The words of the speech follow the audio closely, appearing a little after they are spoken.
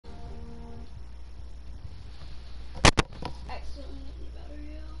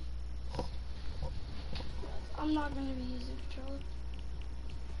I'm not gonna be using controller.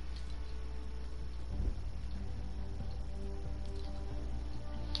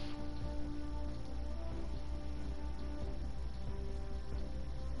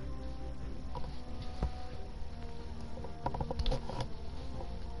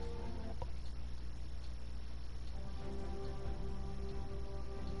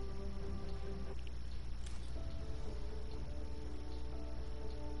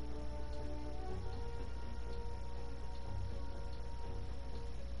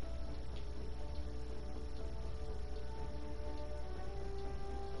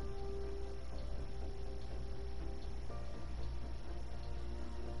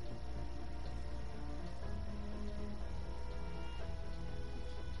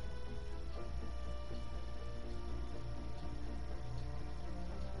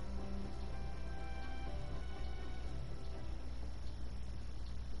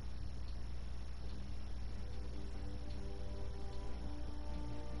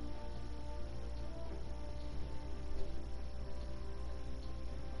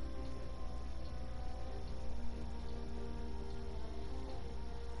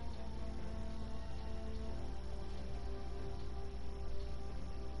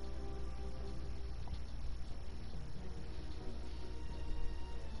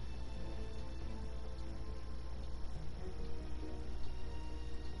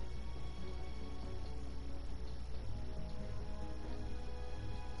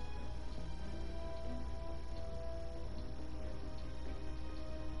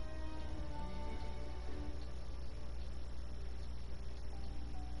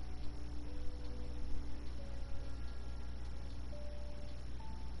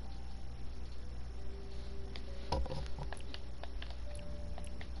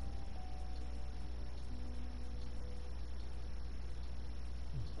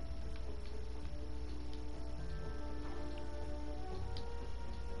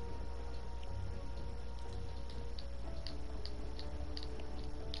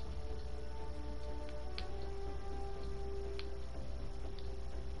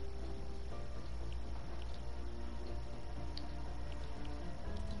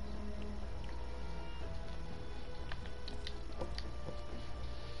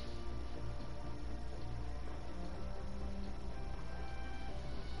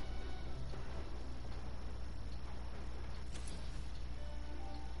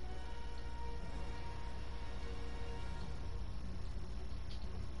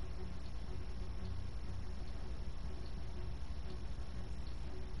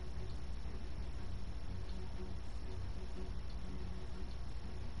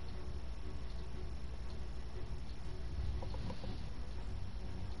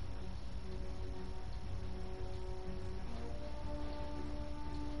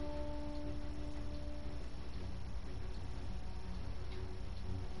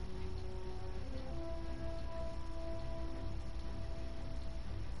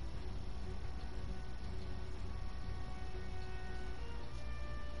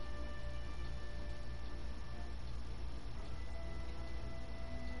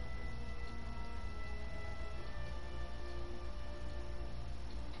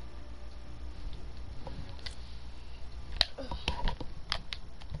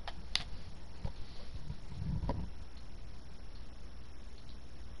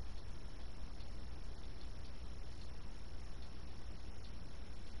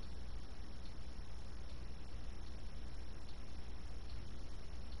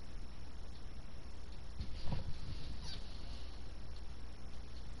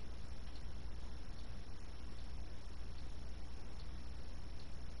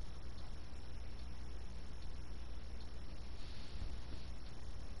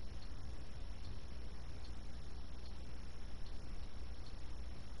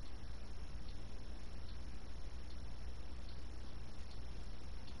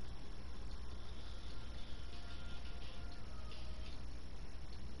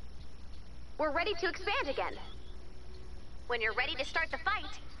 We're ready to expand again. When you're ready to start the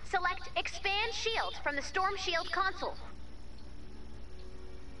fight, select Expand Shield from the Storm Shield console.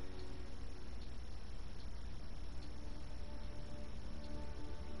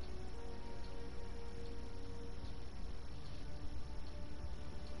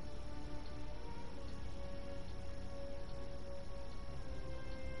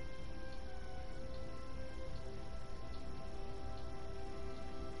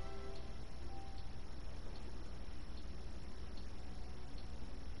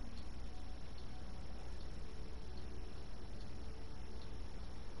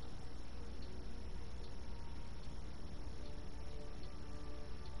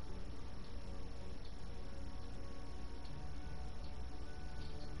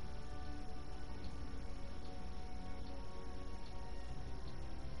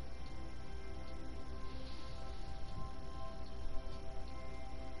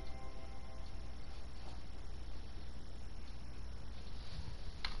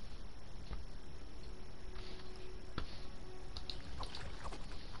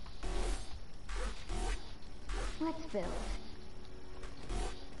 Let's build.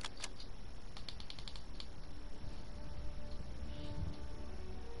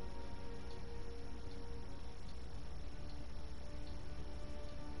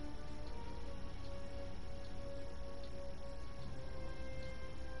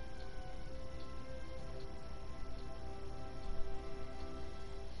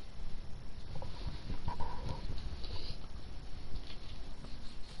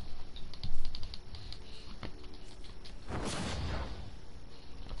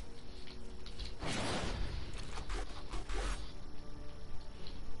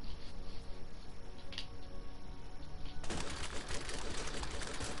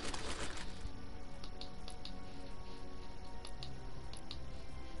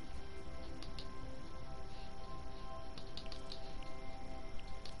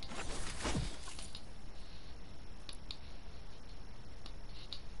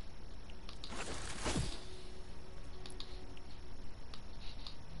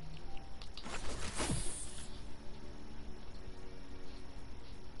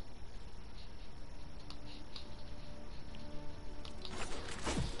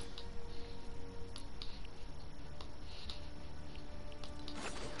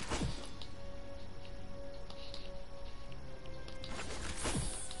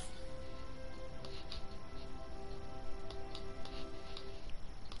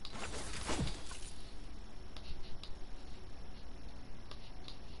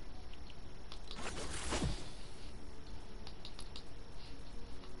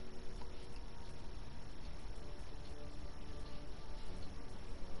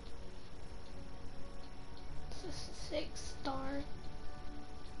 This is 6-star.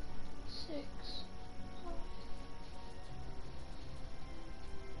 6.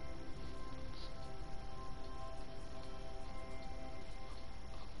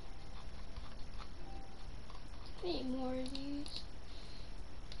 Need more of these.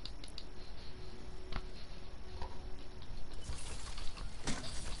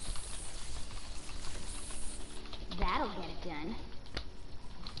 That'll get it done.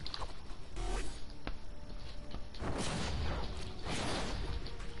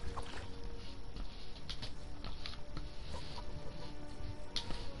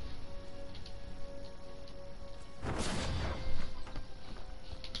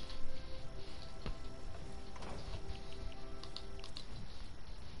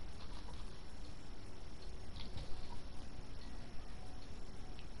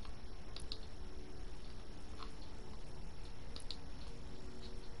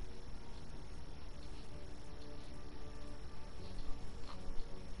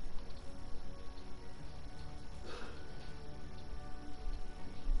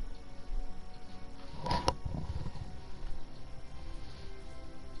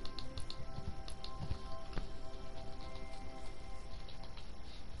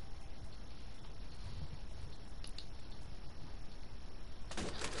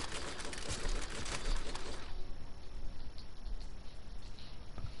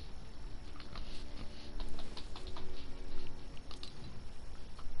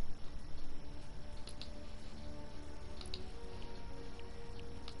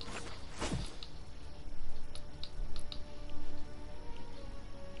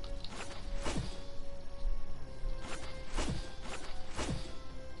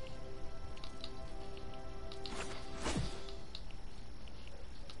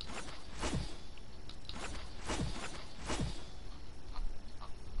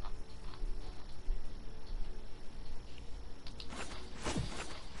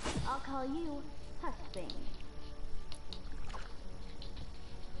 I'll call you Hustbane.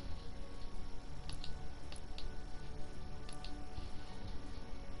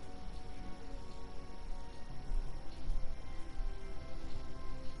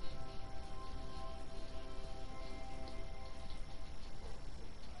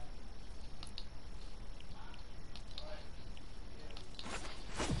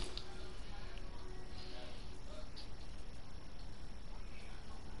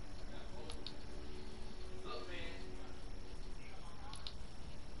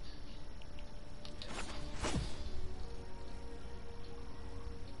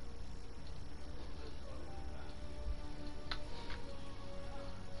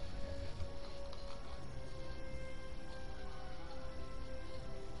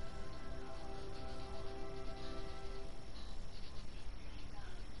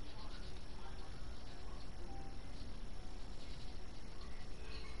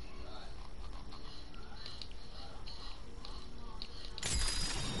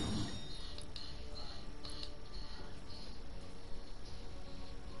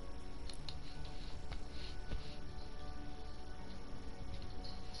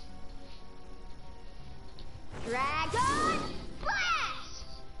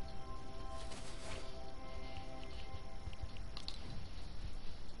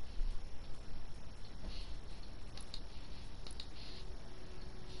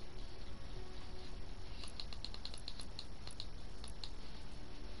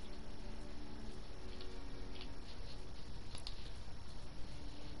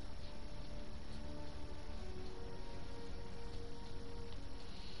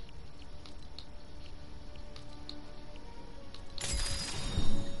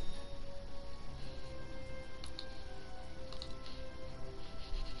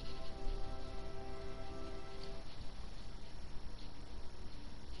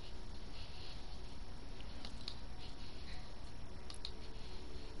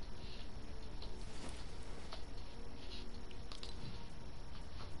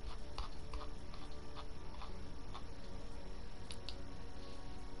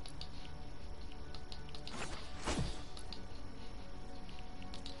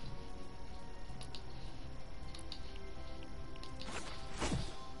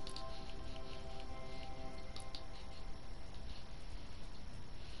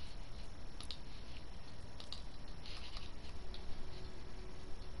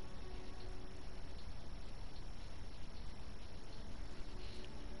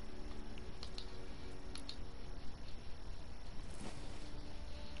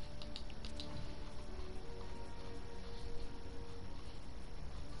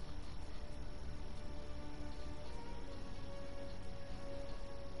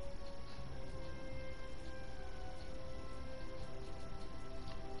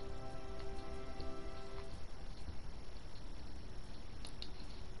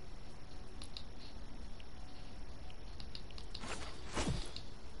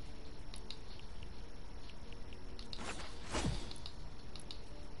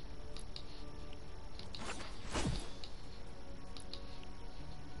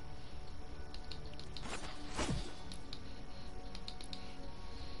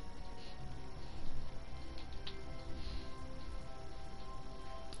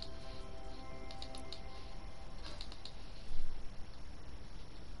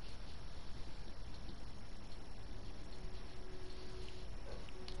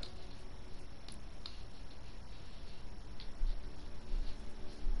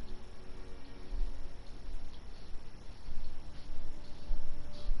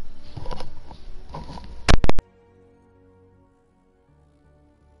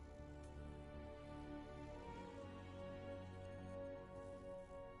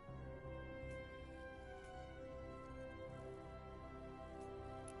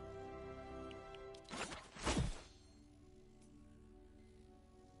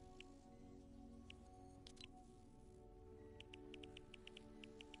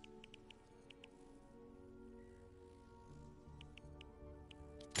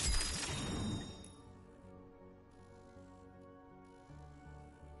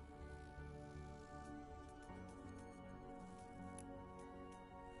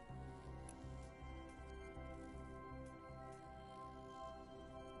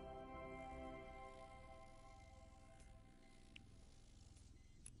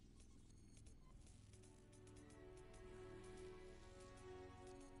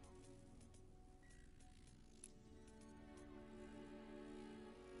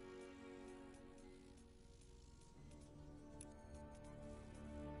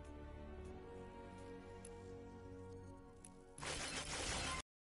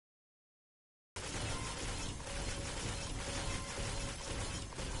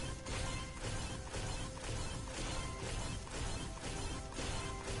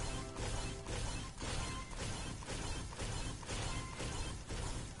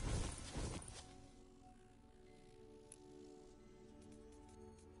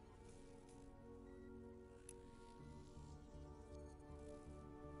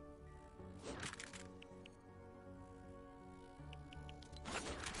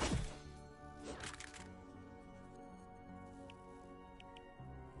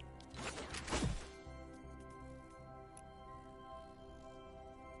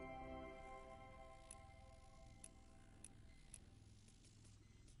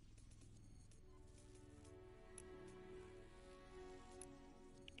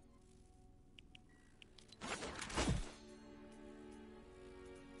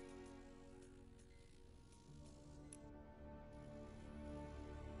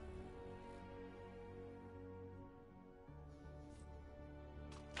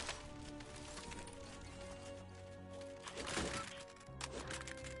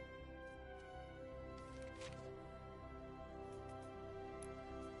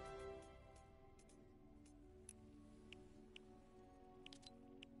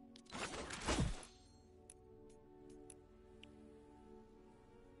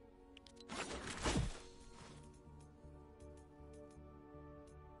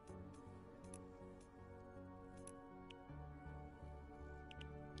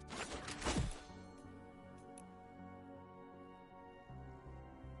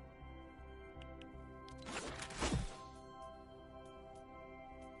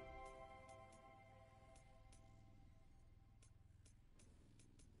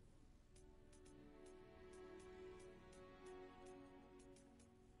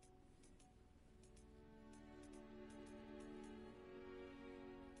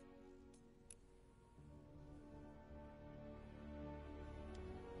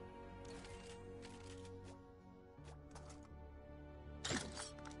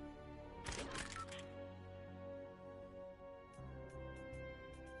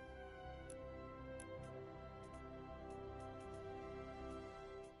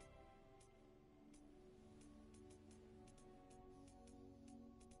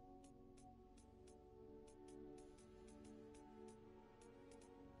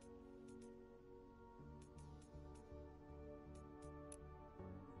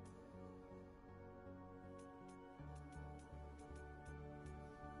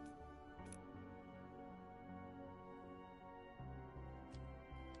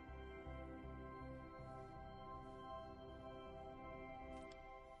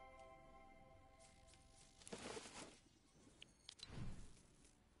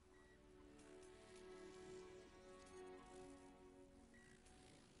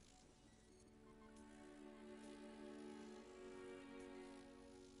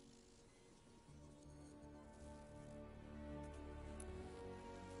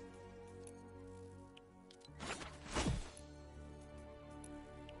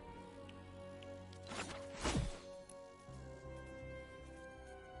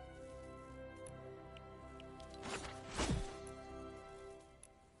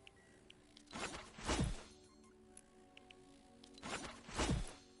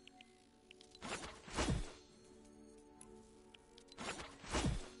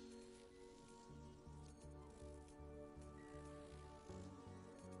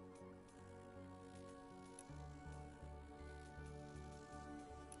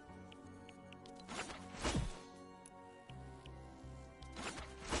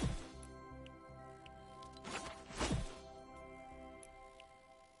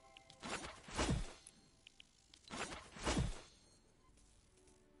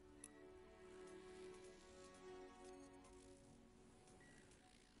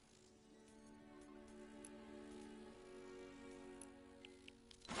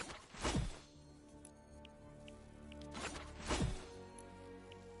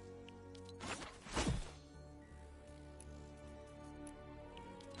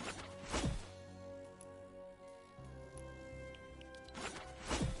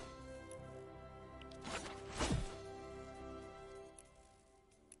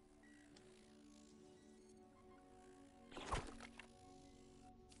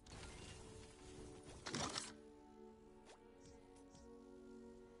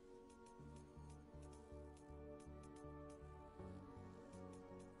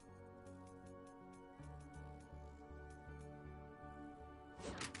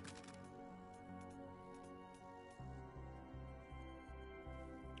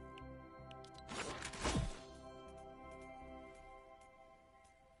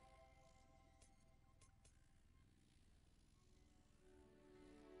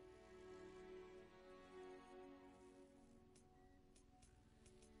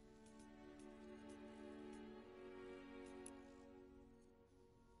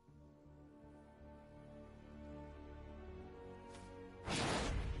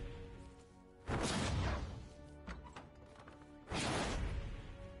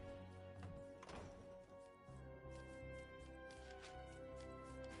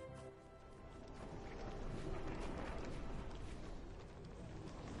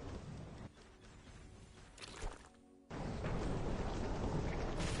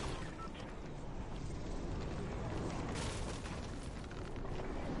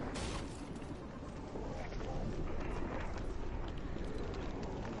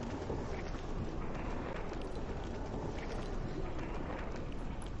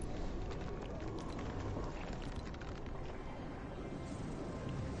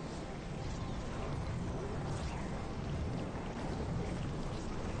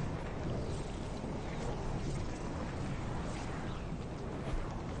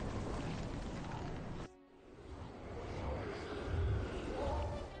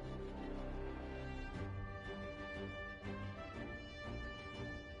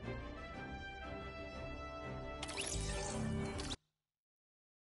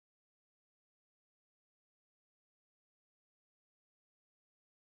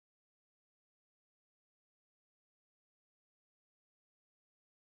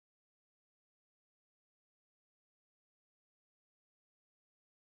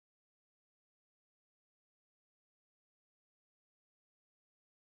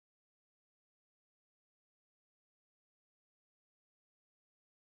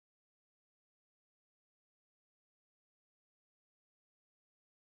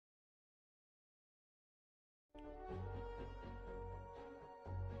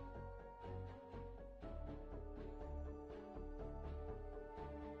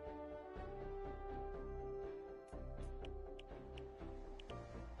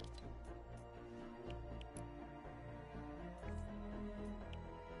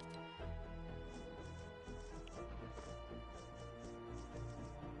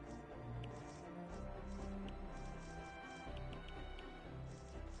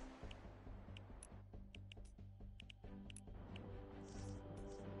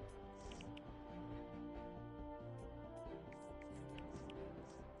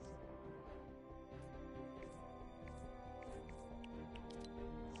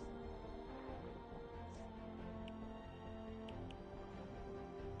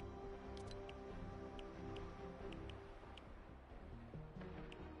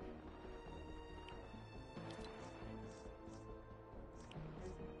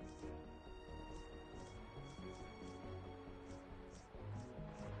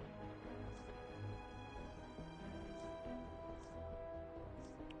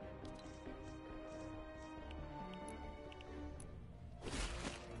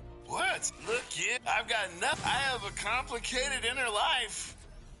 I've got nothing. I have a complicated inner life.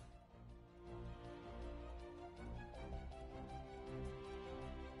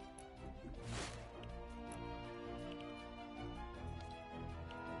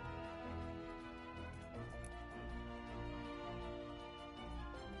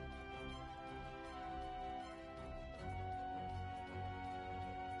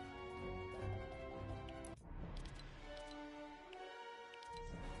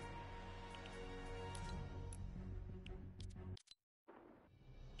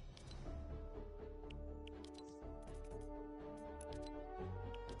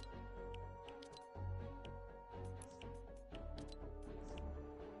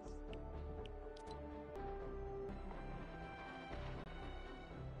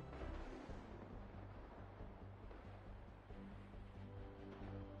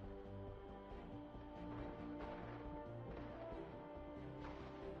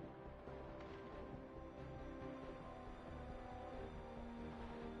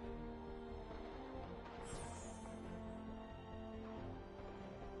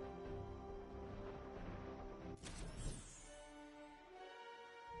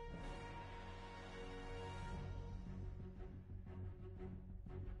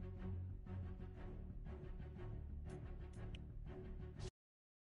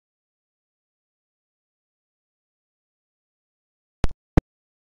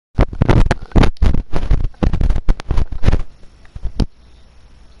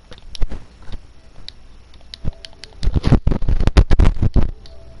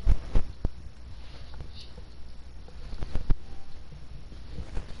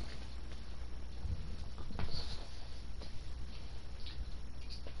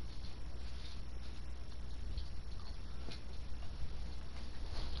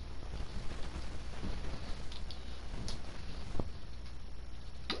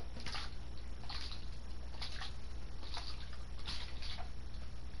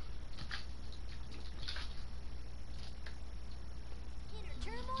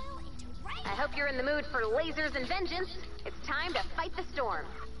 I hope you're in the mood for lasers and vengeance. It's time to fight the storm.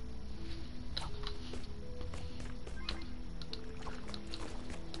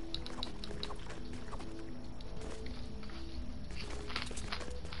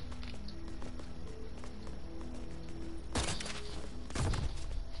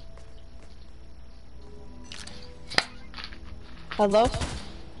 Hello?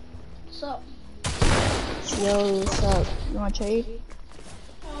 What's up? Yo, what's up? You wanna trade?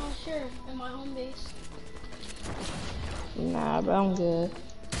 Sure. In my home base. Nah, but I'm good.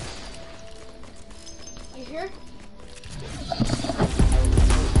 You here?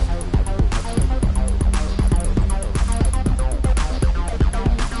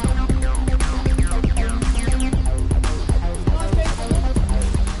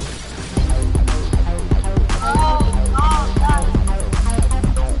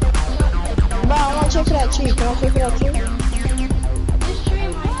 Bro, I wanna check for that tree. Can I check for that tree? This tree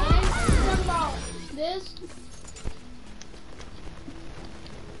in my hand? What about this?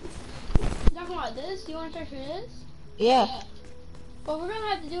 Talking about this? You want to search for this? Yeah. Well, we're gonna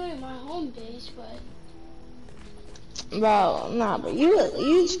have to do it in my home base, but Bro, nah, but you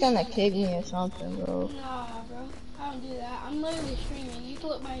just gonna kick me or something, bro. nah, bro. I don't do that. I'm literally streaming. You can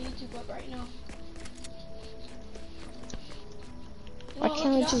look my YouTube up right now. You Why wanna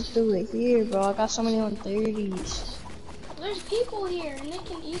can't we look it up? just do it here, bro? I got so many 130s. There's people here, and they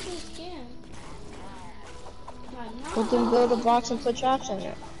can easily scan. Nah, But then build a box and put traps in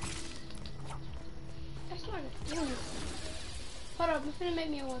it. That's not gonna do anything. Hold up, I'm finna make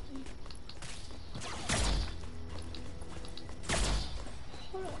me a weapon.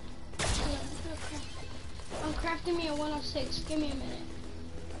 Hold up. Hold up, I'm gonna craft it. I'm crafting me a 106. Give me a minute.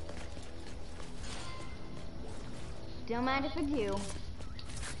 Don't mind if I do.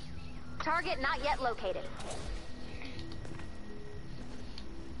 Target not yet located.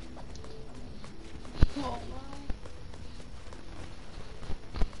 Oh my.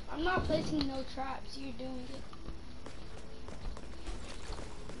 I'm not placing no traps. You're doing it.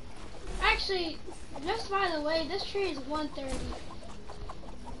 Actually, just by the way, this tree is 130.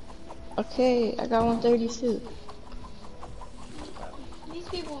 Okay, I got 132. These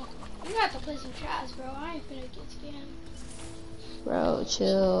people, you got to play some traps, bro. I ain't finna get scammed. Bro,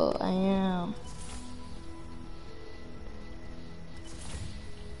 chill. I am.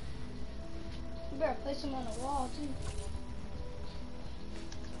 You better place them on the wall, too.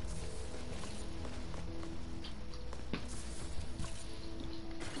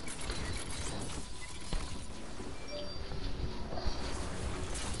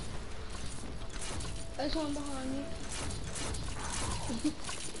 There's one behind you.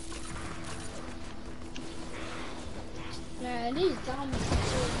 man, these zombies are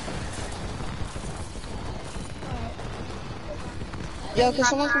too. Alright. Yo, can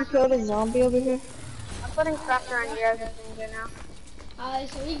someone come kill the zombie over here? I'm putting pressure on your messenger now. Alright,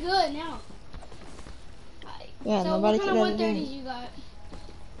 so we good now. Alright, Yeah, so nobody what can kind of ever 130s you got?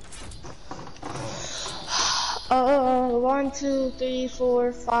 1, 2, 3,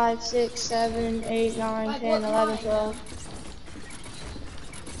 4, 5, 6, 7, 8, 9, Like 10, what 11, kind? 12.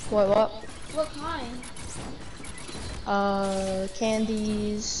 What? What kind?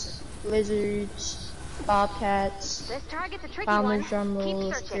 Candies, lizards, bobcats, This target's a tricky farmer's one. drumrolls,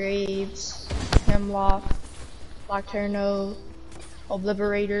 Keep searching. grapes, hemlock, Nocturno,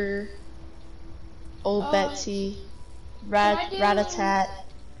 Obliterator, Old Betsy, can I do, Rat-a-tat,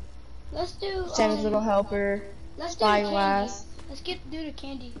 Let's do, Sam's Little Helper, let's do the candy. Spyglass. Let's do the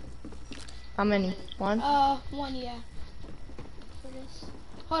candy. How many? One? One, yeah. For this.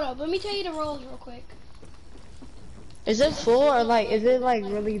 Hold up, let me tell you the rolls real quick. Is it full or is it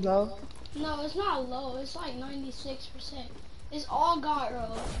really low? No, it's not low. It's like 96%. It's all got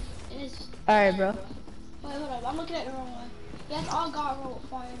roll. And it's. Alright, bro. Wait, hold up. I'm looking at the wrong one. Yeah, it's all got roll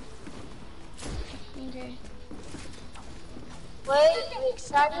fire. Okay. Wait,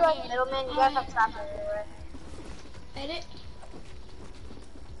 extract you like middleman, you guys have traps everywhere. Edit.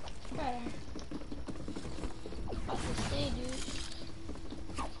 Right. About to stay, dude.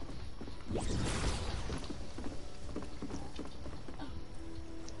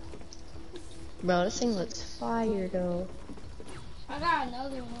 Bro, this thing looks fire though. I got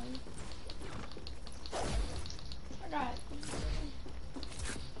another one. I got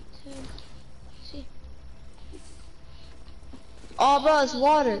two. See? Oh, bro, it's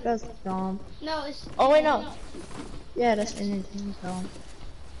water. That's dumb. No, it's. Oh, wait, no. Yeah, that's energy. Dumb.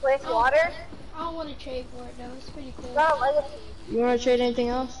 With water, I don't want to trade for it though. It's pretty cool. you got a legacy. You want to trade anything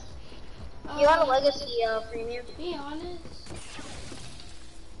else? You got a legacy premium. Be honest.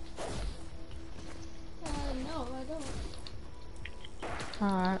 No, I don't.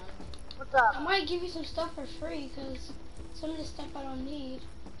 Alright. What's I up? might give you some stuff for free because some of the stuff I don't need.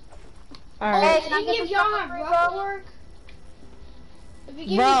 Alright. Hey, can I If get you some y'all stuff have for free, rough bro? work, if you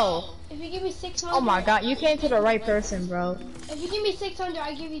give Bro. me, if you give me 600, Oh my god, you came to the right person, bro. if you give me 600,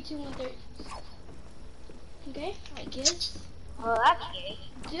 I give you 230. Okay, I guess. Oh, that's gay.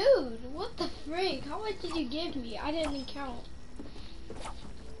 Dude, what the freak? How much did you give me? I didn't even count.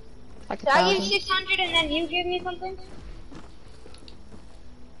 Like Did I give 1,000. 600 and then you give me something?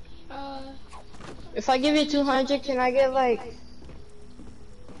 If I give you 200, can I get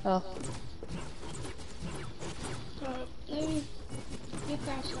Oh. Let me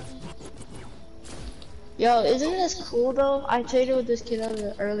grab something. Yo, isn't this cool though? I traded with this kid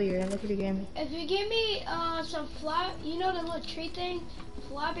earlier and look at the game. If you give me some you know the little tree thing,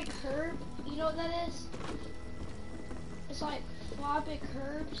 Flabic herb. You know what that is? It's like Flabic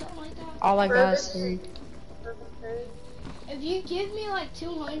herb, something like that. All I got is 3. If you give me like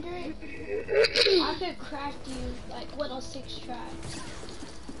 200, I could craft you like 106 traps.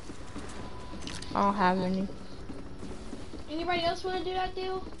 I don't have any. Anybody else want to do that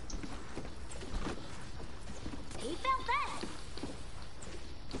deal? He felt that.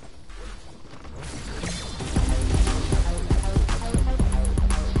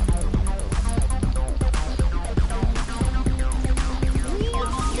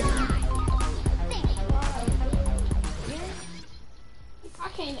 I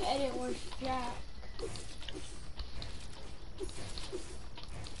can't edit worth jack.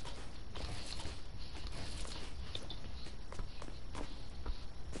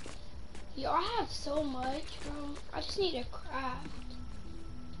 Yo, I have so much, bro. I just need a craft.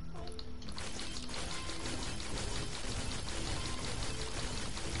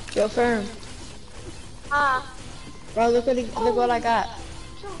 Yo, Firm. Bro, look what I got.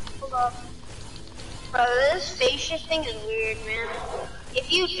 Hold up. Bro, this face shifting is weird, man. If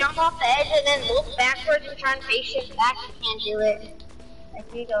you jump off the edge and then look backwards and try and face shift back, you can't do it.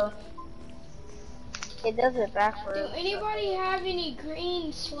 Like, here you go. It does it backwards. Do anybody have any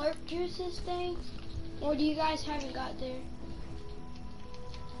green slurp juices things? Or do you guys haven't got there?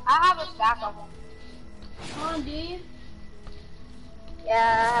 I have a stack of them. Do you?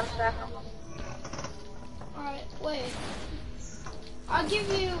 Yeah, I have a stack of them. Alright, wait. I'll give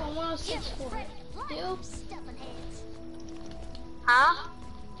you a 106 for it. Deal? Huh?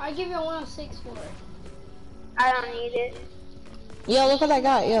 I'll give you a 106 for it. I don't need it. Yo, look what I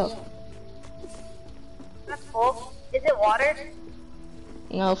got, yo. That's full. Is it water?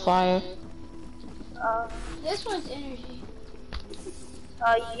 No fire. This one's energy.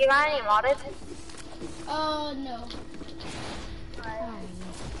 You got any modded? No.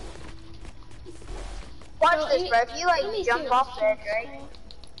 Watch So, this, bro. If you like let me jump see off what's the edge, on right? screen.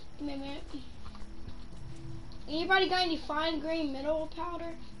 Give me a minute. Anybody got any fine grain mineral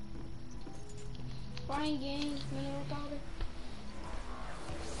powder? Fine grain mineral powder?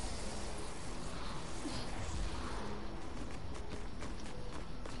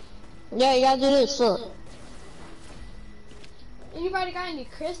 Yeah, you gotta do this, look. Anybody got any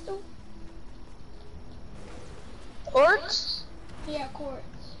crystal? Quartz? Yeah, quartz.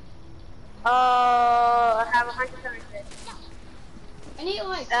 I have 176. I need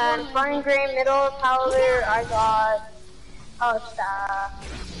like And 400. fine grain middle powder, I got. Oh, stop.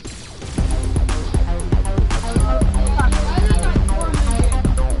 I need like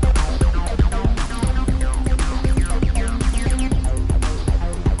 400.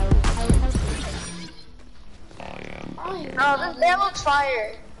 Oh, this bear looks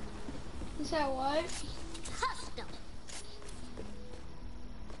fire. Is that what?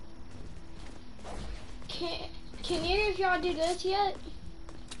 Can either of y'all do this yet?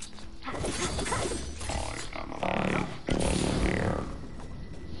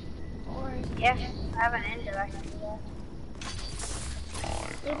 Or Yes, I have an ender I can do that.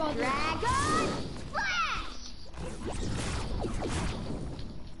 what about Dragon Flash!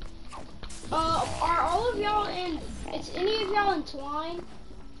 are all of y'all in? Is any of y'all in Twine?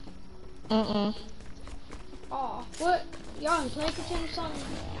 Mm-mm. Oh, what? Y'all in Plankerton or something?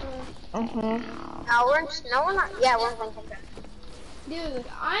 Mm-hmm. No, we're not. Yeah, we're in Plankerton. Dude,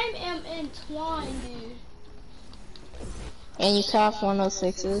 I am in Twine, dude. And you craft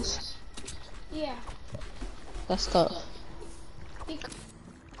 106s. Yeah. That's tough.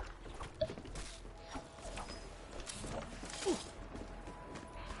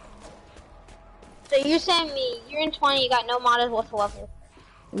 So you're saying you're in 20, you got no modders whatsoever.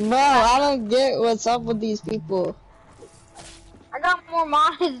 Bro, I don't get what's up with these people. I got more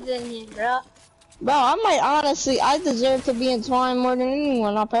modders than you, bro. Bro, I deserve to be in Twine more than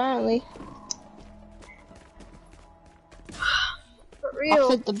anyone, apparently. For I real.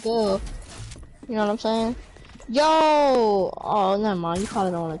 fit the bill. You know what I'm saying? Yo! Oh, never mind. You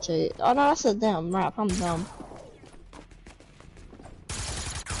probably don't want to cheat. Oh, no, that's a damn rap. I'm dumb.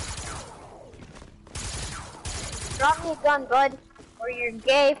 Drop me a gun, bud. Or you're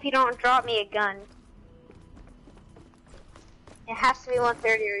gay if you don't drop me a gun. It has to be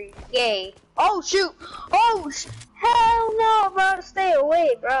 130 or you're gay. Oh, shoot! Oh, hell no, bro. Stay away,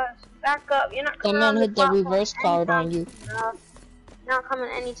 bro. Back up. You're not That coming man on hit the the reverse card anytime on you. soon, bro. You're not coming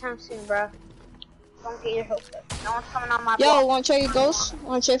anytime soon, bro. Don't get your hopes up. No one's coming on my Yo, block. wanna trade your ghost?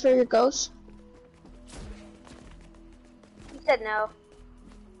 Wanna trade for your ghost? He said no.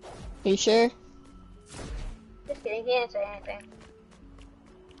 You sure? Just kidding. He didn't say anything.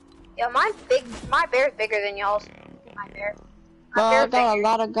 Yo, my bear's bigger than y'all's. My bear. Bro, My I bear's got a bigger.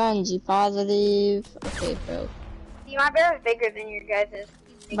 lot of guns. You positive? Okay, bro. See, my bear is bigger than your guys's.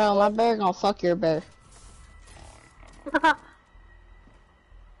 He's big Bro, boy. my bear gonna fuck your bear.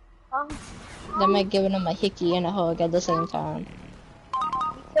 That might giving him a hickey and a hug at the same time.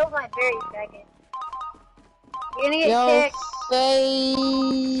 You killed my bear, you faggot. You're gonna get Yo, kicked.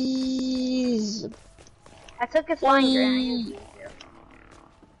 FaZe. I took his flying grenade.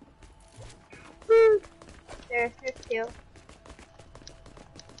 There's two.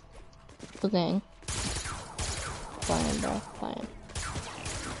 Okay. Playing, bro. Playing.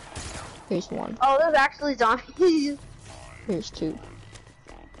 Here's one. Oh, there's actually zombies. Here's two.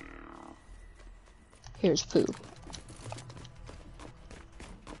 Here's poo.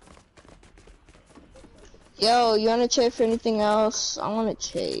 Yo, you wanna trade for anything else? I wanna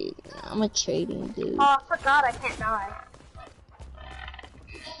trade. I'm a trading dude. Oh, I forgot I can't die.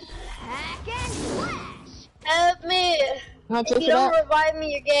 Hack and Flash! Help me! Wanna If trade you for don't that? revive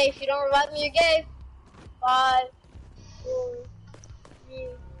me, you're gay. If you don't revive me, you're gay. 5, 4, 3.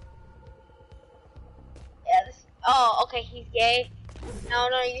 Yeah, this. Oh, okay, he's gay. No,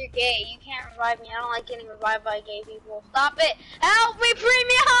 you're gay. You can't revive me. I don't like getting revived by gay people. Stop it! Help me, free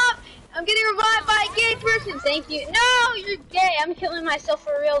me up! I'm getting revived by a gay person. Thank you. No, you're gay. I'm killing myself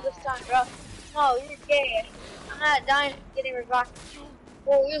for real this time, bro. No, you're gay. I'm not dying. Getting revived.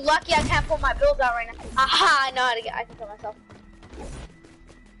 Well, you're lucky I can't pull my bills out right now. Aha! I know how to get. I can kill myself.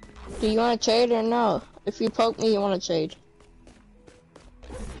 Do you wanna trade or no? If you poke me, you wanna trade.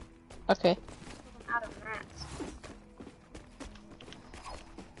 Okay. I'm out of rats.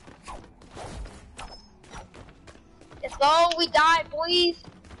 Let's go. We died, boys.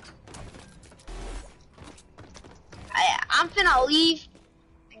 I'm finna leave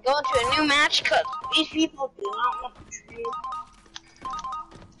and go into a new match because these people do not want to trade.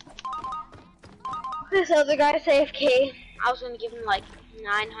 This other guy AFK. I was gonna give him like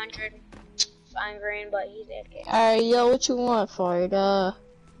 900. Fine Grain, but he's AFK. Alright, yo, what you want for it? Yo,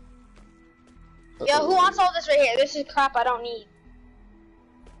 who wants all this right here? This is crap I don't need.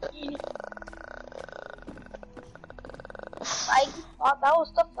 I thought that was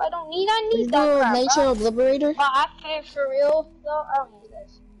stuff I don't need. I need that crap. Nature Obliterator? But I can't for real, though. I don't need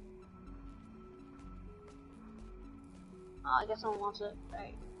this. Oh, I guess someone wants it.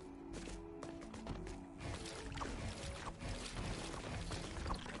 Right.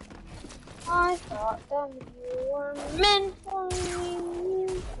 I thought that you were meant for me.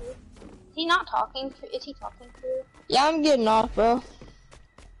 Is he not talking? Is he talking to you? Yeah, I'm getting off, bro.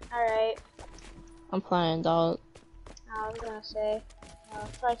 Alright. I'm playing, dog. I was gonna say, I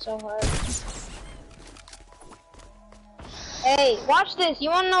tried so hard. Hey, watch this. You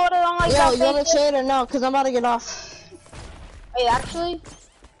wanna know what I don't like about Yo, you wanna Facebook? trade or no? Cause I'm about to get off. Wait, actually?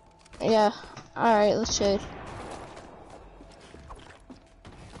 Yeah. Alright, let's trade.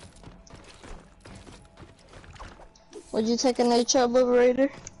 Would you take a Nature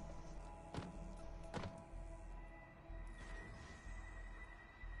Obliterator?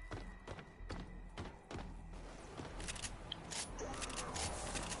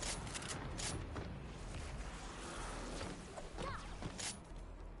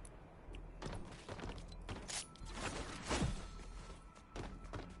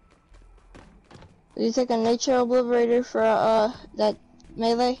 Would you take a Nature Obliterator for that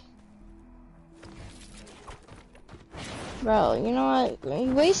melee? Bro, you know what?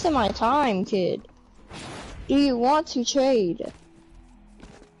 You're wasting my time, kid. Do you want to trade?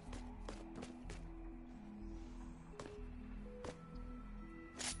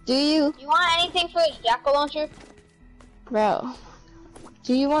 Do you? You want anything for this jackal launcher? Bro,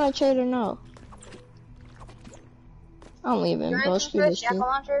 do you want to trade or no? I'm leaving, You want bro. anything Screw for this this jackal shit.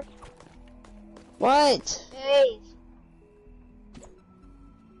 launcher? What? Hey.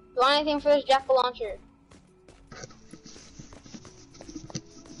 You want anything for this jackal launcher?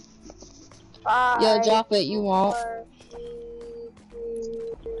 Yo, drop it, you won't. 4, 3,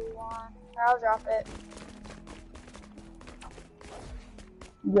 2, 1. I'll drop it.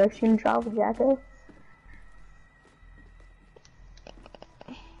 Russian drop jacket?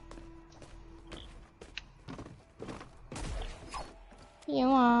 You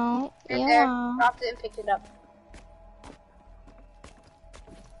won't. Right You there. won't. Dropped it and picked it up.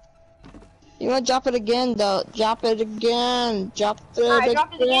 You wanna drop it again, though? Drop it again. Drop it again. I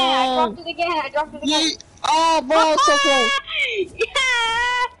dropped it again. I dropped it again. I dropped it again. Oh, bro, so close.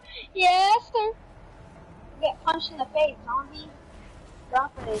 Yeah! Yes, sir. Get punched in the face, zombie.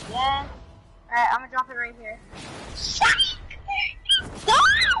 Drop it again. Alright, I'm gonna drop it right here. Stop!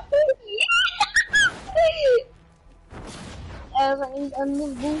 Yeah! I need a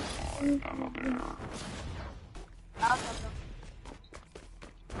new boost.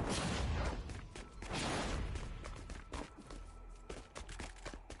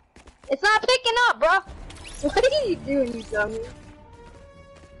 It's not picking up, bro. What are you doing, you dummy?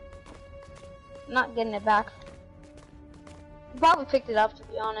 I'm not getting it back. Probably picked it up, to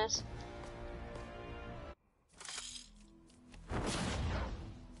be honest.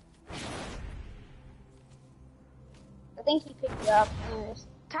 I think he picked it up. Anyways.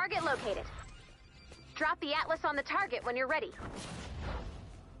 Target located. Drop the atlas on the target when you're ready.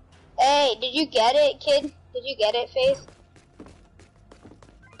 Hey, did you get it, kid? Did you get it, Face?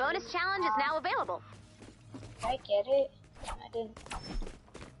 Bonus challenge is now available. Did I get it? I didn't.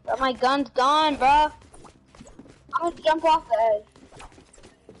 But my gun's gone, bro. I'm gonna jump off the edge.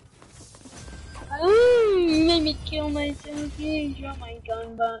 Ooh, made me kill myself. Yeah, drop my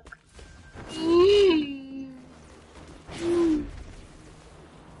gun back.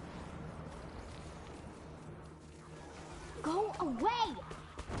 Go away!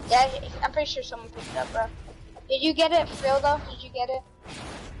 Yeah, I'm pretty sure someone picked it up, bro. Did you get it for real, though? Did you get it?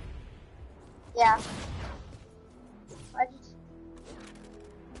 Yeah. I just...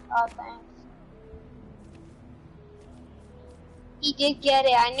 Oh, thanks. He did get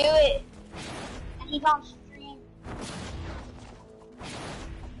it. I knew it. And he's on stream.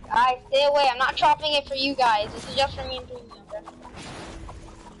 Guys, stay away. I'm not dropping it for you guys. This is just for me and Dream.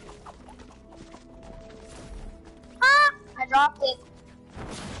 Ah! I dropped it.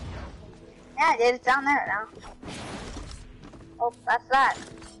 Yeah, I did. It's down there now. Oh, that's that.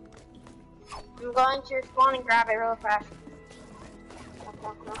 I'm going to spawn and grab it real fast. Come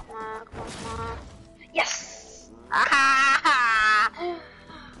on. Yes! Ah!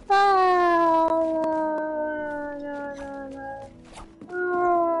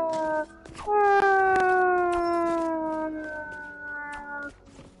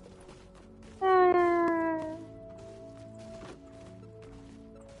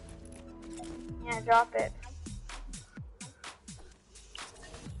 Yeah, drop it.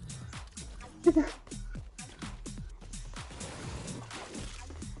 Hey,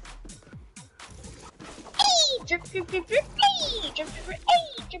 drip, drip, drip, drip, hey, drip, drip, drip,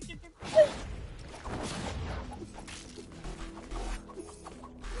 hey, drip, drip, drip, hey.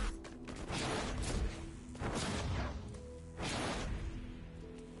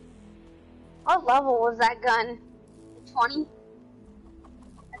 What level was that gun? 20?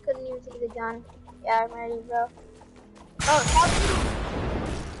 I couldn't even see the gun. Yeah, I'm ready, bro. Oh, stop.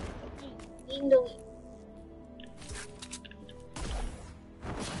 Being delete.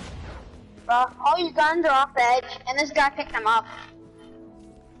 Bro, all your guns are off the edge, and this guy picked them up.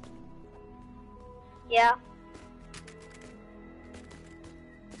 Yeah.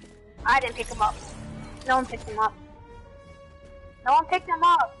 I didn't pick them up. No one picked them up. No one picked them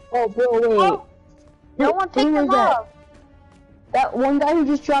up. Oh, bro, wait. Oh, no one picked them up. That one guy who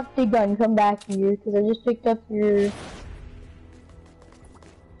just dropped the gun, come back here, because I just picked up your...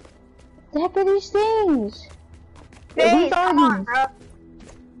 What the heck are these things? Hey, Whose are come on, these?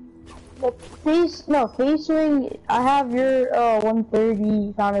 bro. Face ring, I have your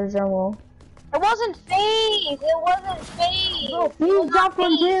 130 founder's ammo. It wasn't FaZe. It wasn't FaZe. Bro, please drop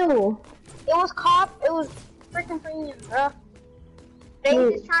one too. It was cop. It was freaking premium, bro.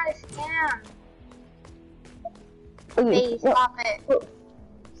 FaZe is trying to scam. FaZe, stop it.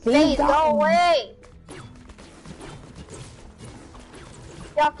 FaZe, go away.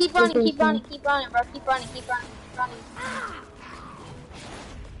 Yo, keep running, keep running, keep running, bro. Keep running, keep running, keep running.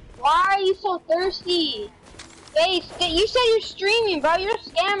 Why are you so thirsty? FaZe, you said you're streaming, bro. You're a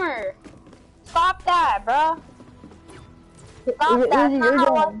scammer. Stop that, bro. Stop that. That's not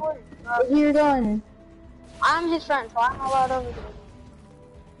how life works, bro. You're done. I'm his friend, so I'm allowed over there.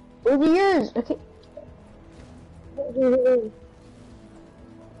 Where's yours? Okay.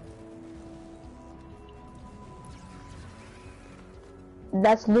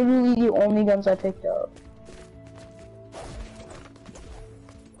 That's literally the only guns I picked up.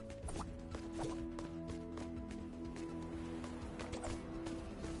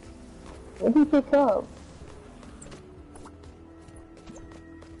 What did you pick up?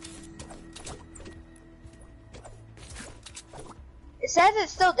 It says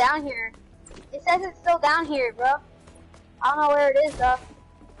it's still down here. It says it's still down here, bro. I don't know where it is, though.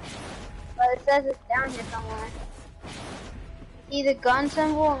 But it says it's down here somewhere. See the gun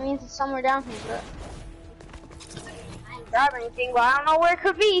symbol? It means it's somewhere down here, bro. I ain't grabbing anything, but I don't know where it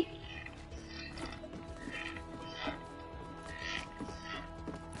could be.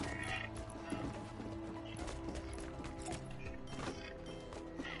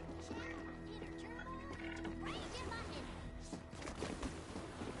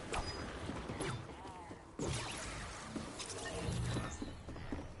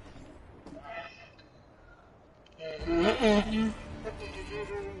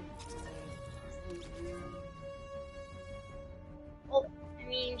 Well, I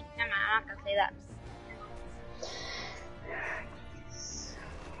mean, never mind, I'm not gonna say that.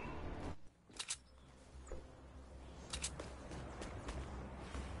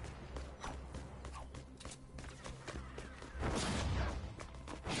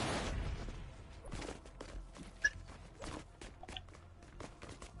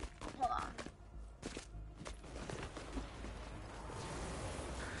 Hold on.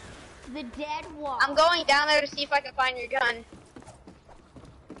 The dead wall. I'm going down there to see if I can find your gun.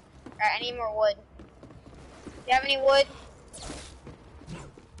 Alright, I need more wood. Do you have any wood?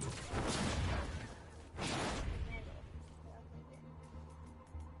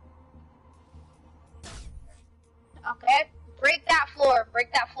 Okay, break that floor,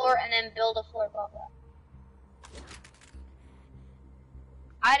 and then build a floor above that.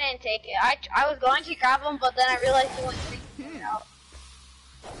 I didn't take it. I was going to grab them, but then I realized you went freaking out.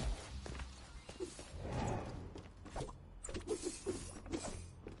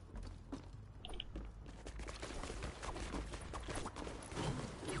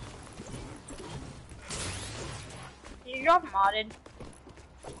 Did you drop modded?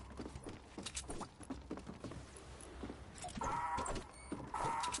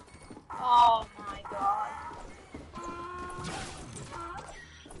 Oh my god.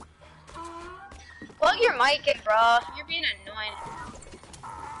 Plug your mic in, bro. You're being annoying.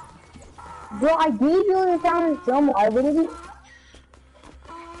 Bro, I gave you the founder's ammo. I literally...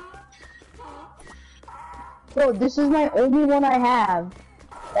 Bro, this is my only one I have.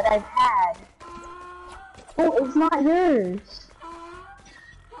 That I've had. Oh, it's not yours.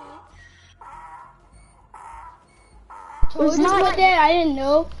 Told you my dad, I didn't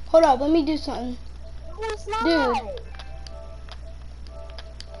know. Hold up, let me do something. It's not. Dude.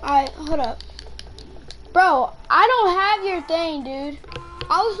 Alright, hold up. Bro, I don't have your thing, dude.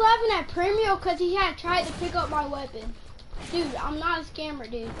 I was laughing at Premio because he had tried to pick up my weapon. Dude, I'm not a scammer,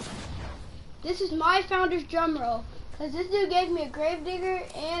 dude. This is my founder's drum roll. Because this dude gave me a gravedigger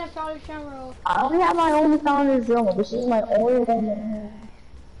and a founder's drum roll. I only have my own founder's drum. This is my only one.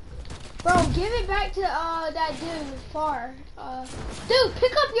 Bro, give it back to that dude far. Dude,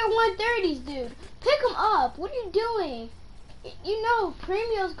 pick up your 130s, dude. Pick them up. What are you doing? You know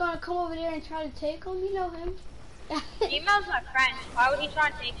Premio's gonna come over there and try to take them. You know him. Premio's my friend. Why would he try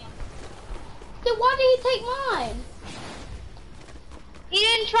to take him? Then why did he take mine? He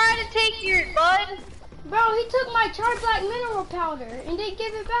didn't try to take yours, bud. Bro, he took my charred black mineral powder and didn't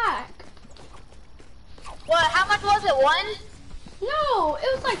give it back. What? How much was it? 1? No, it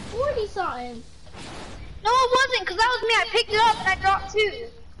was like 40 something. No, it wasn't, because that was me. I picked it up and I dropped 2.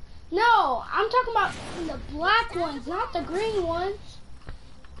 No, I'm talking about the black ones, not the green ones.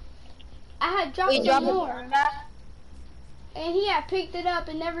 I had dropped some more. And he had picked it up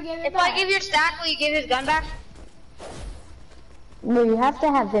and never gave it back. If I give your stack, will you give his gun back? No, you have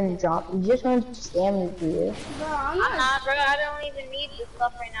to have him drop. You just want to scam me for you. Bro, I'm not, bro. I don't even need this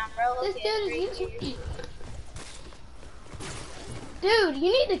stuff right now, bro. This Look dude is Dude,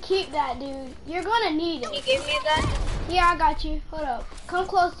 you need to keep that, dude. You're gonna need Can you it. give me that? Yeah, I got you. Hold up. Come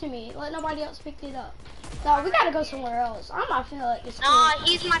close to me. Let nobody else pick it up. No, we gotta go somewhere else. I'm not feeling like this. Nah,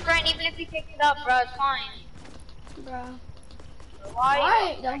 he's my friend. Even if he picks it up, bro, it's fine. Bro. Why?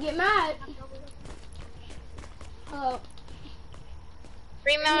 Alright, don't get mad. Hold up.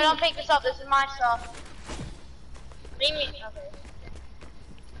 Premium, don't pick this up. This is my stuff. Premium. Okay.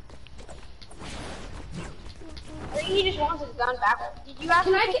 I think he just wants his gun back. Did you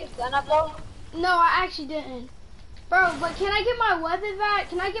actually pick his gun up though? No, I actually didn't. Bro, but can I get my weapon back?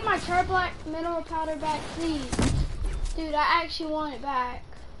 Can I get my charred black mineral powder back, please? Dude, I actually want it back.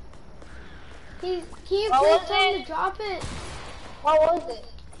 Can you please tell him to drop it? What was it?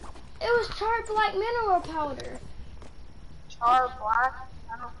 It was charred black mineral powder. Charred black?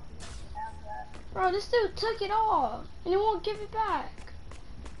 I don't have that. Bro, this dude took it all, and he won't give it back.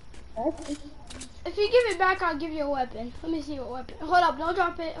 If you give it back, I'll give you a weapon. Let me see what weapon. Hold up, don't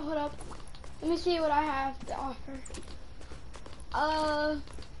drop it. Hold up. Let me see what I have to offer. I'll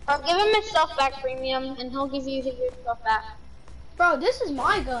give him his stuff back, Premium, and he'll give you his stuff back. Bro, this is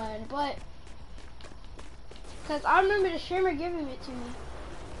my gun, but because I remember the streamer giving it to me.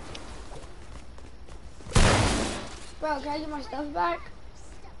 Bro, can I get my stuff back?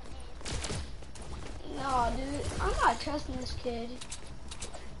 No, dude, I'm not trusting this kid.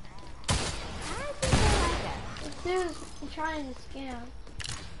 This dude's trying to scam.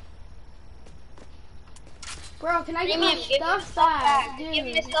 Bro, can I get my stuff back? Dude, Give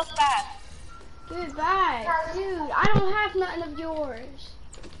me the stuff back. give it back. Dude, I don't have nothing of yours.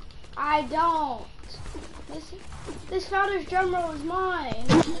 I don't. This founder's drum roll is mine.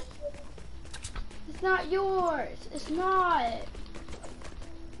 It's not yours. It's not.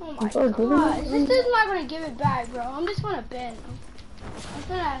 Oh my god. This dude's not gonna give it back, bro. I'm just gonna ban him.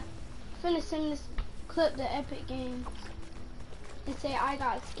 I'm finna send this clip to Epic Games and say I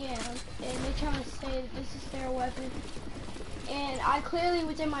got scammed, and they're trying to say that this is their weapon. And I clearly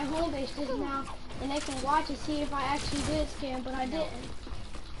was in my home base just now, and they can watch and see if I actually did scam, but I didn't.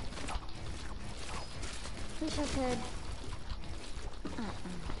 Wish I could.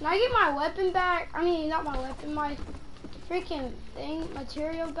 Can I get my weapon back? I mean, not my weapon, my freaking thing,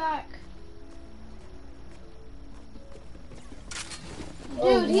 material back.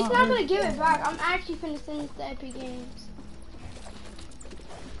 Dude, he's not gonna give it back. I'm actually finna send this to Epic Games.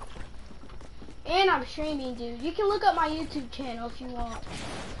 And I'm streaming, dude. You can look up my YouTube channel if you want.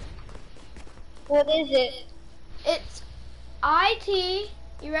 What is it? It's IT.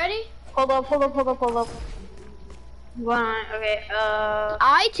 You ready? Hold up. Go on, okay,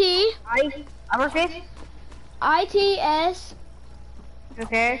 IT. Uppercase? ITS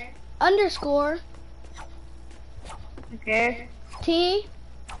Okay. underscore Okay. T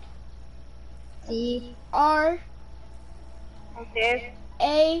R Okay.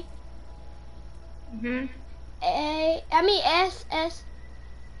 A Mhm. S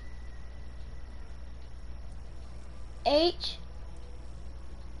H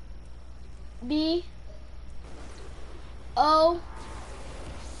B O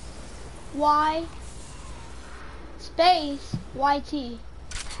Y space YT.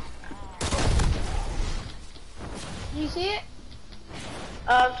 You see it?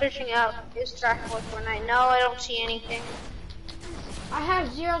 I'm searching out his track for Fortnite. No, I don't see anything. I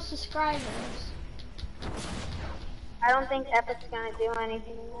have 0 subscribers. I don't think Epic's gonna do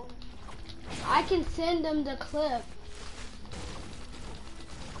anything. I can send them the clip.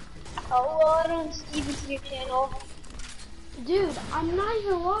 Oh, well, I don't even see your channel. Dude, I'm not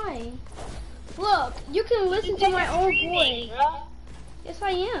even lying. Look, you can listen to my own voice. Bro. Yes,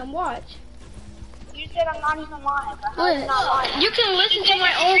 I am. Watch. You said I'm not even lying. But how Look, am I not lying? you can listen to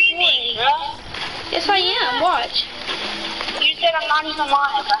my own voice. Yes, I am. Watch. You said I'm not even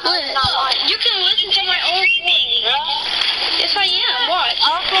lying. But how am I not lying? You can listen to my own voice. Yes, I am. Watch.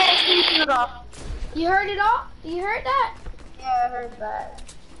 Okay, turn it off. You heard it all? You heard that? Yeah, I heard that.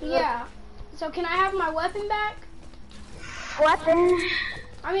 Yeah. So can I have my weapon back? Weapon?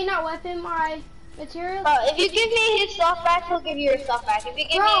 I mean, not weapon, my material. Bro, if you give me his stuff back, he'll give you your stuff back. If you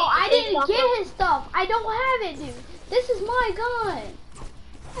give Bro, me I his didn't stuff get back- his stuff. I don't have it, dude. This is my gun.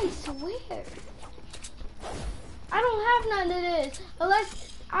 I swear. I don't have none of this.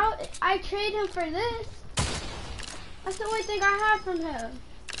 Unless I trade him for this. That's the only thing I have from him.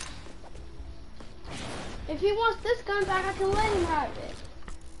 If he wants this gun back, I can let him have it.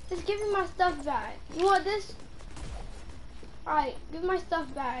 Just give me my stuff back. You want this? Alright, give my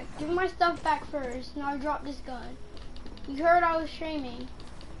stuff back. Give my stuff back first, and I'll drop this gun. You heard I was streaming.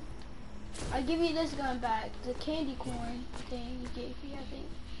 I'll give you this gun back. The candy corn thing you gave me, I think.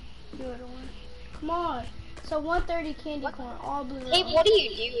 You were the one. Come on. So 130 candy corn, all blue. Hey, what are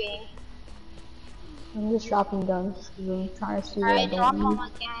you doing? I'm just dropping guns because I'm trying to see what I Alright, drop don't them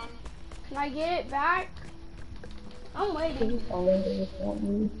need. again. Can I get it back? I'm waiting.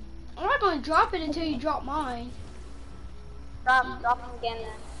 I'm I'm not gonna drop it until you drop mine. Drop them again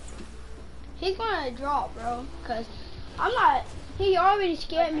then. He's gonna drop, bro, cause I'm not. He already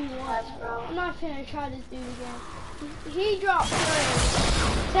scared me once, bro. I'm not gonna try this dude again. He dropped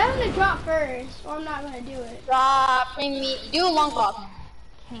first. Tell him to drop first, or I'm not gonna do it. Drop me. Do a long pop.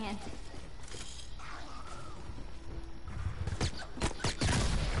 Can't.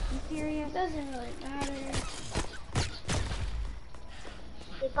 It doesn't really matter.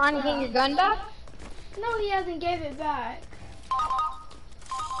 You're trying to get your gun back? No, he hasn't gave it back.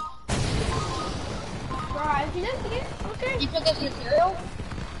 Right, if he doesn't get it, okay. You took his material?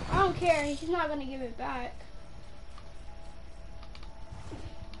 I don't care. He's not gonna give it back.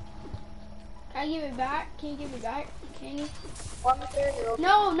 Can I give it back? Can you give it back? Can you? What material?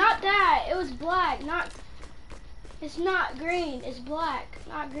 No, not that. It was black. Not. It's not green. It's black.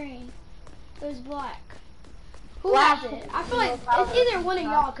 Not green. It was black. Who Black. has it? I feel like it's either one of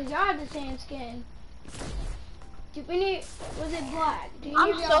y'all, cause y'all have the same skin. Do we need? Was it black? Do you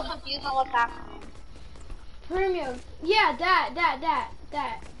I'm need so y'all- confused on what's happening. Premium. Yeah, that.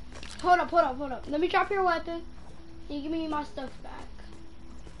 Hold up. Let me drop your weapon. You give me my stuff back.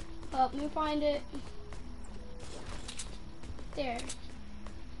 Help me find it. There.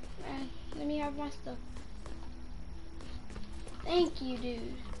 Let me have my stuff. Thank you,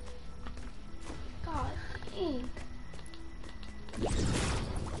 dude. God dang.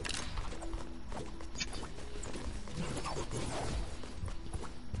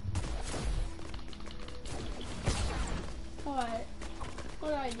 What? What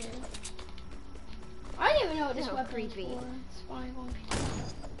did I do? I didn't even know what this So weapon was creepy. for.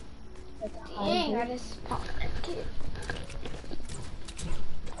 It's fine. Dang, I just popped that kid.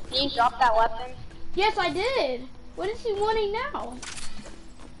 Can you drop that weapon? Yes, I did. What is he wanting now?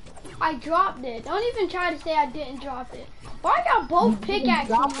 I dropped it. Don't even try to say I didn't drop it. Why y'all both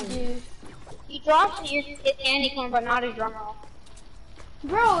pickaxing me, dude? You dropped his candy corn, but not his drum roll.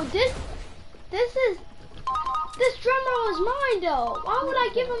 Bro, this drum roll is mine though. Why would I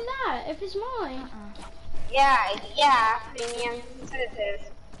give him that if it's mine? Yeah, premium. He said it's his.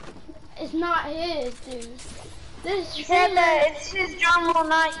 It's not his, dude. This He said that it's his drum roll,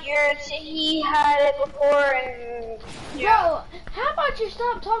 not yours. He had it before and... Bro, how about you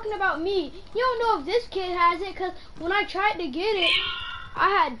stop talking about me? You don't know if this kid has it, cause when I tried to get it, I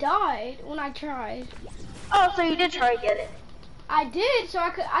had died when I tried. Oh, so you did try to get it. I did, so I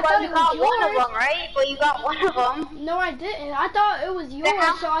But thought you it got was one of yours. them, right? But you got one of them. No, I didn't. I thought it was yours,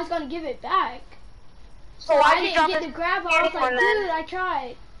 how- so I was gonna give it back. So I why'd you didn't drop get his to grab it. I candy was like, corn then? dude, I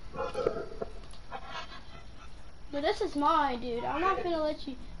tried. But this is mine, dude. I'm not gonna let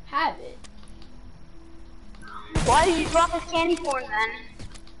you have it. Why did you drop his candy corn then?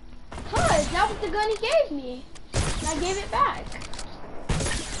 Cause that was the gun he gave me. And I gave it back.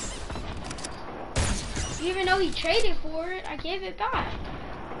 Even though he traded for it, I gave it back.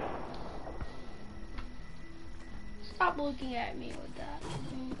 Stop looking at me with that.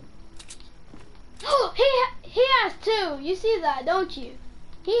 Oh, he has two. You see that, don't you?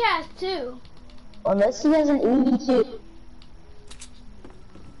 He has two. Unless he has an 82.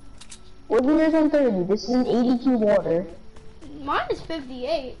 What is yours on 30? This is an 82 water. Mine is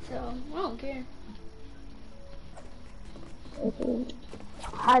 58, so I don't care. Okay.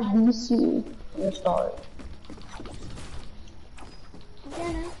 Had DC in the start.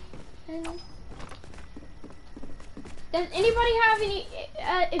 Does anybody have any,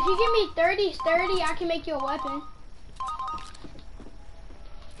 if you give me 30 sturdy, I can make you a weapon.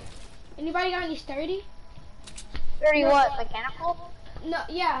 Anybody got any sturdy? 30 what? Mechanical? No,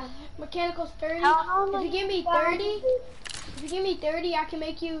 yeah, mechanical sturdy. How If you give me 30, I can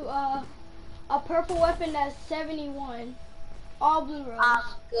make you a purple weapon that's 71. All blue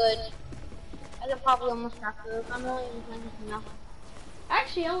rolls. Good. I could probably almost knock those. I'm only using enough.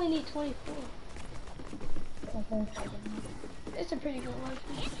 Actually, I only need 24. It's a pretty good weapon.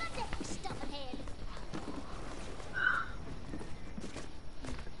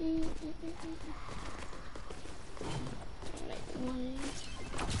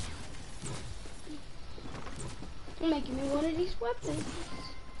 I'm making me one of these weapons.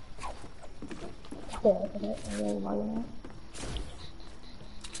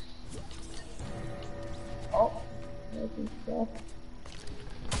 Oh, maybe so.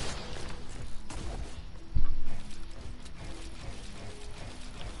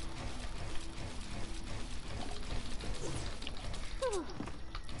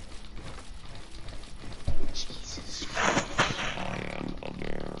 Jesus.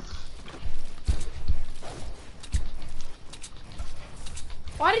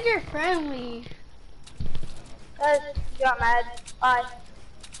 Why did your friend leave? Cause you got mad. Bye.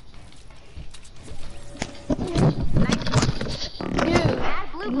 Dude,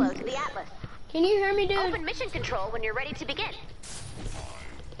 Add blue glow to the Atlas. can you hear me, dude? Open mission control when you're ready to begin.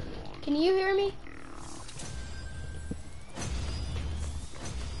 Can you hear me?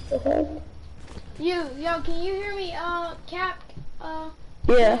 Yo, can you hear me, Cap?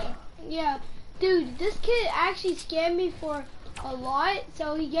 Yeah. Yeah. Dude, this kid actually scammed me for a lot,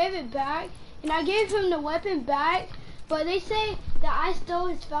 so he gave it back, and I gave him the weapon back, but they say that I stole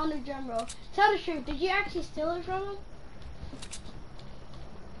his founder drum roll. Tell the truth, did you actually steal it from him?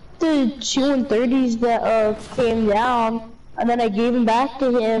 The 2 and 30s that came down, and then I gave them back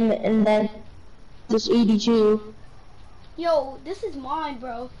to him, and then this 82. Yo, this is mine,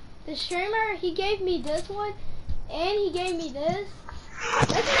 bro. The streamer, he gave me this one, and he gave me this.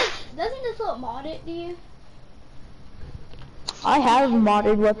 Doesn't this look modded to you? I have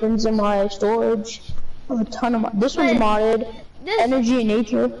modded weapons in my storage. I have a ton of this one's modded. Energy and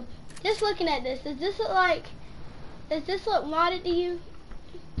nature. Just looking at this, does this look modded to you?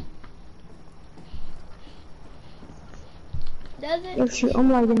 Does it? Oh shit,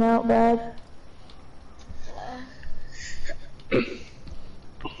 I'm lagging out bad.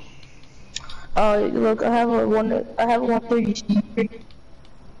 Look, I have a 130.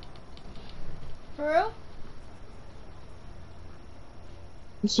 For real?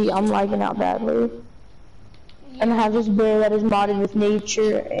 You see, I'm lagging out badly. And I have this bear that is modded with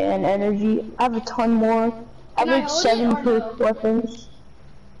nature and energy. I have a ton more. I have like 7 perk weapons.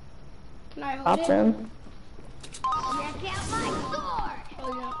 Can I hold Pop it? them. Check out my sword! Oh,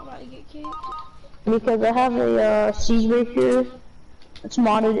 you're not about to get kicked. Because I have a siege breaker. It's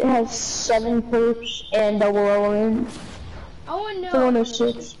modded. It has 7 perks and double element. I want to The know,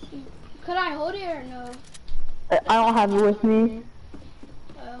 106. could I hold it or no? I don't have it with me.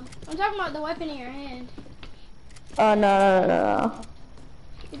 I'm talking about the weapon in your hand. No.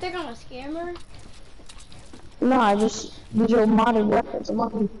 You think I'm a scammer? No, these are modded weapons. I'm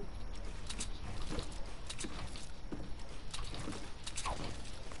modded.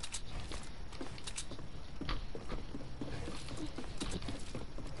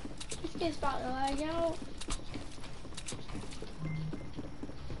 This kid's about to lag out.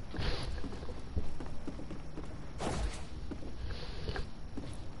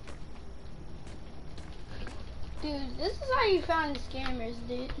 Dude, this is how you found the scammers,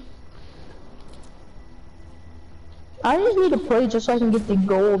 dude. I just need to play just so I can get the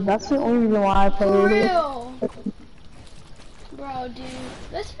gold. That's the only reason why I play. For real. Bro, dude.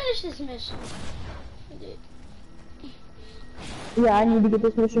 Let's finish this mission. Dude. Yeah, I need to get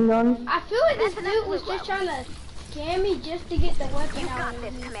this mission done. I feel like this dude was just trying to scam me just to get the weapon You out got of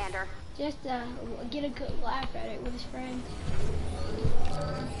this, me. Commander. Just to get a good laugh at it with his friends.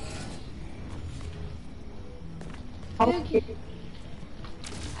 Dude, I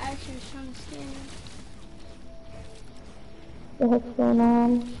actually was trying to scam him. What the heck's going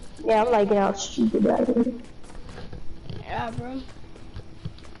on? Yeah, I'm lagging out stupid right here. Yeah, bro.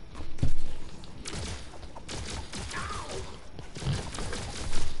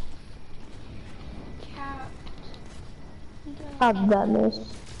 How did that miss?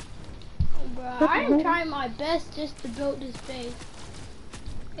 Bro, I am trying my best just to build this base.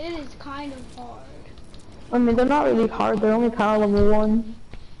 It is kind of hard. I mean, they're not really hard. They're only kind of level 1.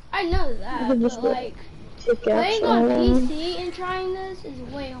 I know You that, can but just like, pickaxe playing on them. PC and trying this is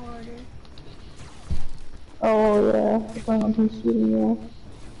way harder. Oh yeah, playing on PC, yeah.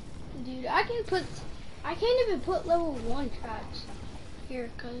 Dude, I can't even put level 1 traps here,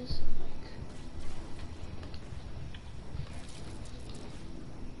 cause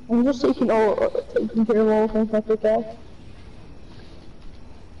I'm just taking care of all things like that.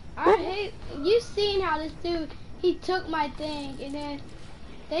 I hate, you seen how this dude, he took my thing, and then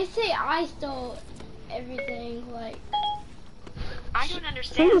they say I stole everything, like. I don't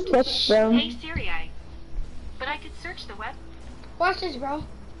understand. Please touch them. Hey Siri, but I could search the web. Watch this, bro.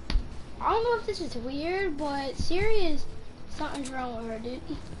 I don't know if this is weird, but Siri is, something's wrong with her, dude.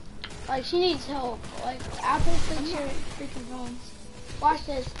 Like, she needs help. Like, Apple fix your freaking phones. Watch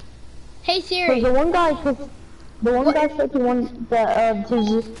this. Hey Siri. The one guy said the one that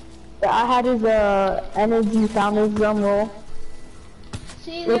that I had his energy found his drum roll.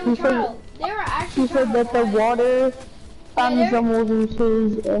 See, they were actually He said that the water found his drum roll was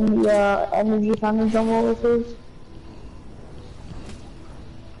his, and the energy found his drum roll was his.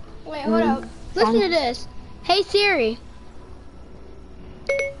 Wait, hold up. Listen to this. Hey Siri.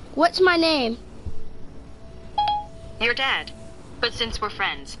 What's my name? Your dad. But since we're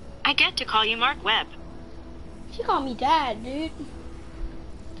friends, I get to call you Mark Webb. She called me Dad, dude.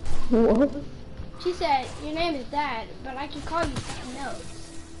 What? She said, your name is Dad, but I can call you something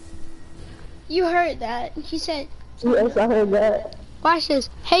else. You heard that. She said, Yes, I heard that. watch this.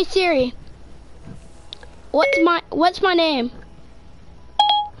 Hey Siri. What's my name?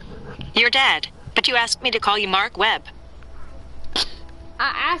 Your dad. But you asked me to call you Mark Webb. I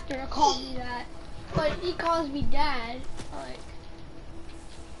asked her to call me that, but he calls me Dad. Like,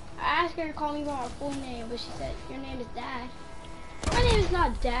 I asked her to call me by my full name, but she said, your name is Dad. My name is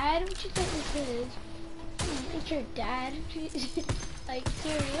not Dad. What you think this is? It's your dad. Like,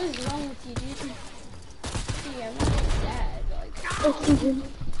 Siri, what is wrong with you, dude? Yeah, I'm not your dad. Like,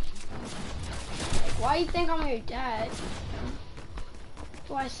 why you think I'm your dad?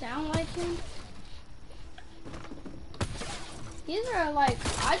 Do I sound like him? These are like,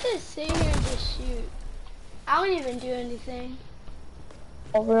 I just sit here and just shoot. I don't even do anything.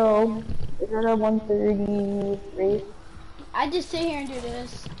 Oh, bro. Is that a 133? I just sit here and do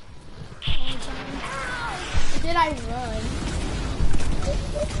this. And then I run.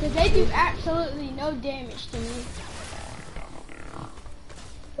 Because they do absolutely no damage to me.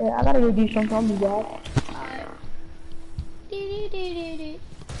 Yeah, I gotta go do something. I'll be back.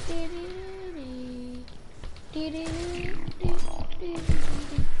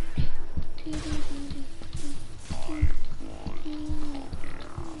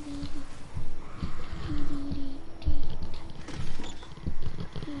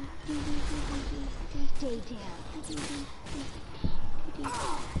 Stay down.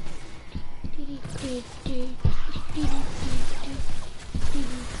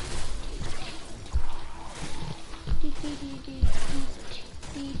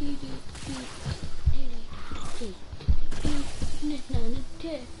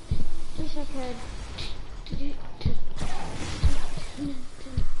 Wish I could.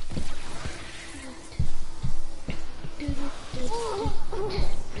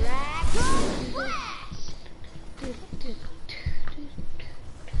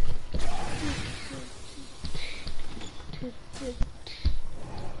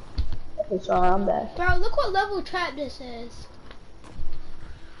 Okay, sorry, I'm back. Bro, look what level trap this is.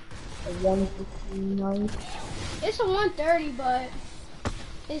 A 159. It's a 130, but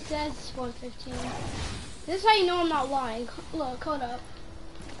it says it's 115. This is how you know I'm not lying. Look, hold up.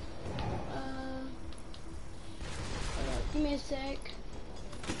 Give me a sec.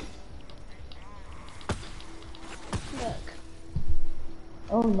 Look.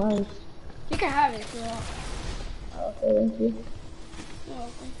 Oh, nice. You can have it if you want. Okay, thank you. You're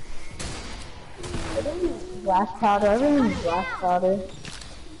welcome. Glass powder. I really need glass powder.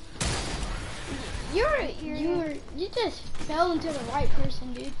 You just fell into the right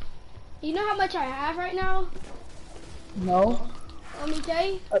person, dude. You know how much I have right now? No. Let me tell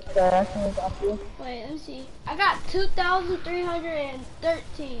you. Up there, I think I got you. Wait, let me see. I got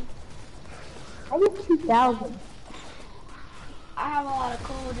 2,313. I get 2,000. I have a lot of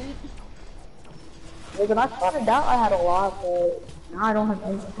coal, dude. Yeah, when I started out, I had a lot, but now I don't have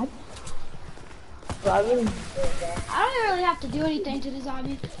anything. So I really need that. I don't really have to do anything to the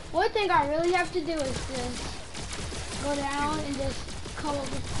zombies. One thing I really have to do is just go down and just come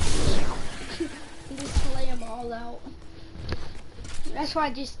over and just slay them all out. That's why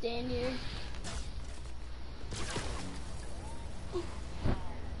I just stand here.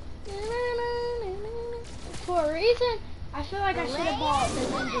 for a reason, I feel like I should have bought the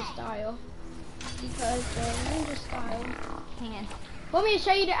ninja style. Because the ninja style. Man. Want me to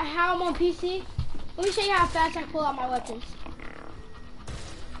show you how I'm on PC? Let me show you how fast I pull out my weapons.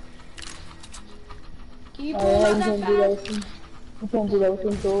 Can you pull out that fast? You can't do that with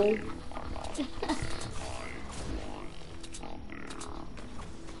controllers.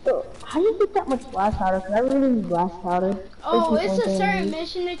 So, how do you get that much blast powder? Cause I really need blast powder. Oh, it's a certain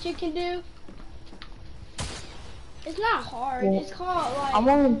mission that you can do. It's not hard. Yeah. It's called like. I'm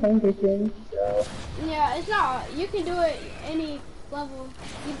only playing Pinkerton, so. Yeah, it's not. You can do it any level.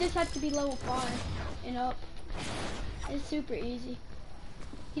 You just have to be level 5 and up. It's super easy.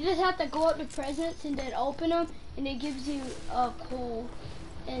 You just have to go up to presents and then open them, and it gives you a coal,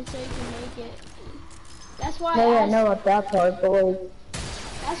 and so you can make it. That's why. I know about that part, but like.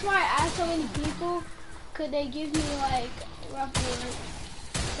 That's why I asked so many people, could they give me like rough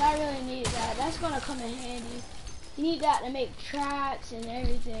wood? I really need that. That's gonna come in handy. You need that to make tracks and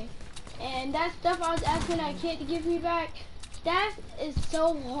everything. And that stuff I was asking that kid to give me back, that is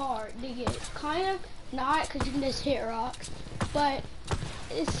so hard to get. Kind of not, because you can just hit rocks, but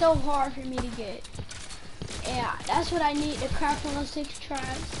it's so hard for me to get. Yeah, that's what I need to craft 106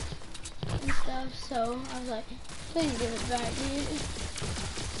 tracks and stuff. So I was like, please give it back, dude.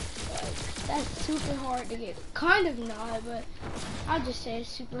 But that's super hard to get. Kind of not, but I'll just say it's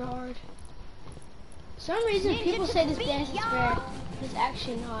super hard. For some reason people say this dance is fair. It's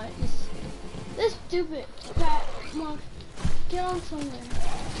actually not. This stupid Pat, come on, get on somewhere.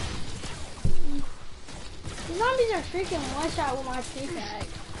 The zombies are freaking one shot with my pickaxe.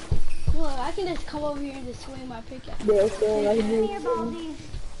 Look, I can just come over here and just swing my pickaxe. Yeah, so I can do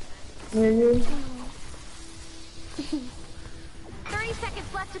it. 30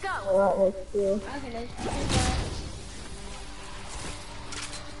 seconds left to go. Alright, let's do it. Okay, let's do that.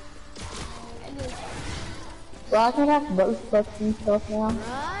 Well, I can have both stuff and stuff now. Run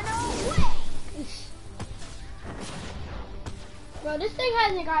away! Bro, this thing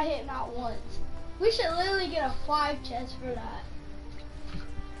hasn't got hit not once. We should literally get a 5 chest for that.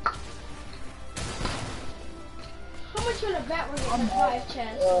 How much would a bet we're getting a 5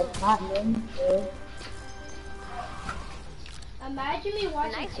 chest? Not many, so. Imagine me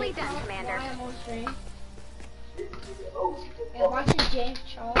watching Nicely done, TikTok Commander. while I'm on stream. And watching James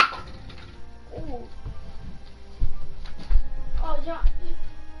Charles. Ooh. Oh, John.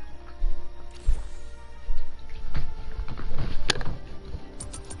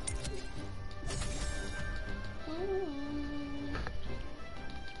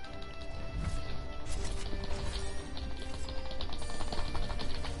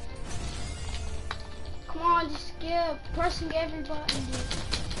 Come on, just skip. Pressing every button, dude.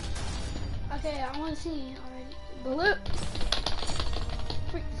 Okay, I want to see already. Balloon.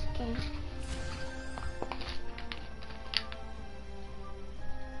 Freak this game.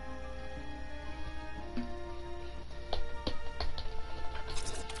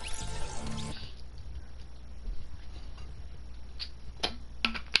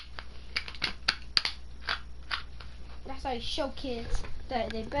 That's how you show kids that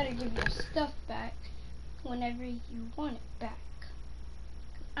they better give your stuff back whenever you want it back.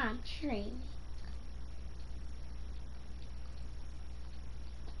 I'm training.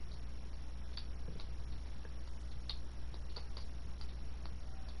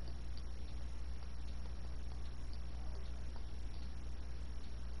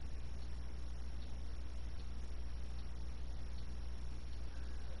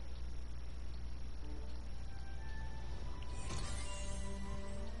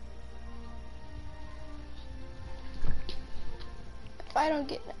 If I don't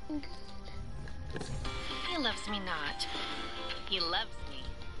get nothing good. He loves me not. He loves me.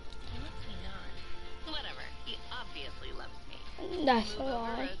 He loves me not. Whatever. He obviously loves me. That's a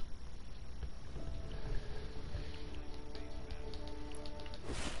lie.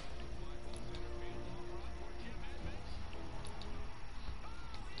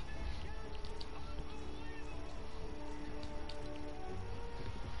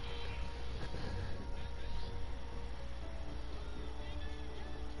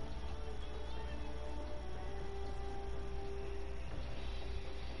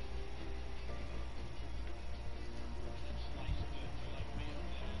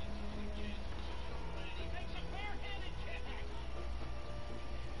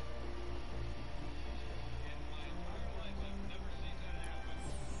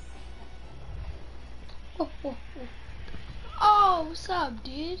 Oh, what's up,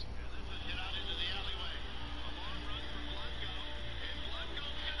 dude?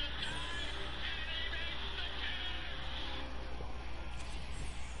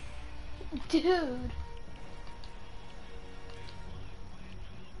 Dude.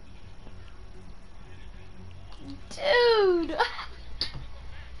 Dude!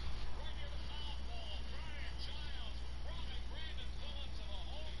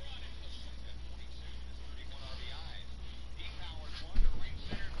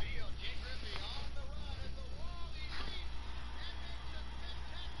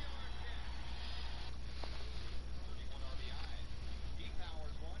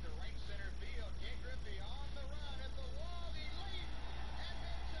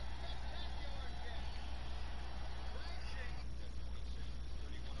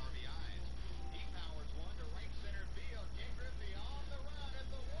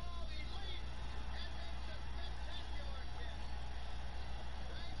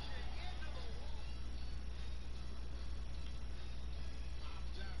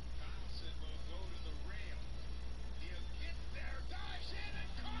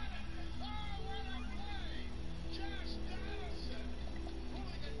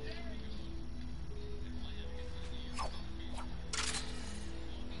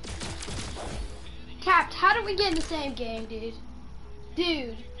 Capped, how did we get in the same game, dude?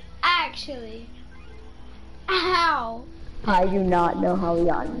 Dude, actually. How? I do not know how we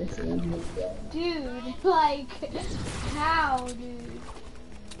got in the same game. Dude, like, how, dude?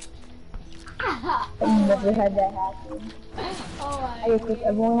 I've never had that happen. Oh my I think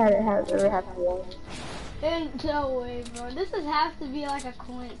I've only had it ever happen once. There's no way, bro. This has to be like a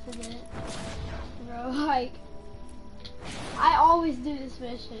coincidence. Bro, like, I always do this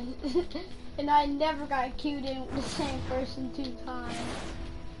mission. And I never got queued in with the same person 2 times.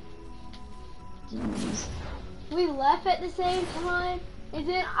 Jeez. We left at the same time, and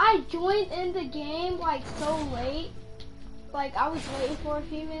then I joined in the game like so late. Like I was waiting for a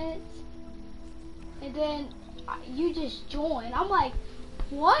few minutes, and then you just joined. I'm like,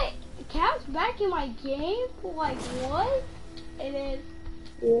 what? Cap's back in my game? Like what? And then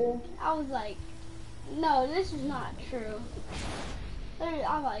I was like, no, this is not true.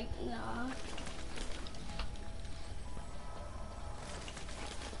 I'm like, nah.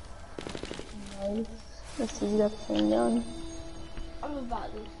 Nice. Let's see that thing done. I'm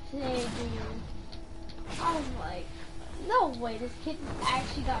about to say, dude. I was like, no way, this kid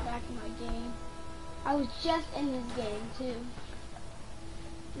actually got back in my game. I was just in this game too.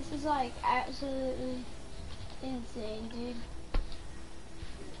 This is like absolutely insane, dude.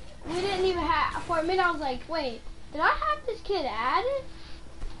 We didn't even have, for a minute I was like, wait, did I have this kid added?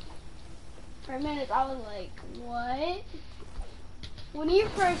 For a minute I was like, what? When you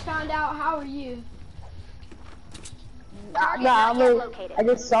first found out, how were you? Nah, I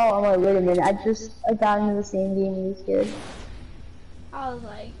just saw it, I'm like, wait a minute, I got into the same game with this kid. I was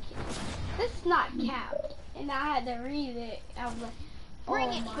like, this is not Cap. And I had to read it. I was like, Bring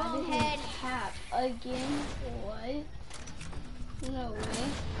oh it, my, bonehead. this is Cap again? What? No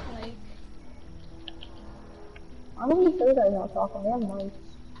way. Like, I don't even feel like not talking, they have mics.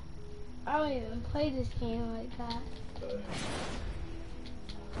 I don't even play this game like that.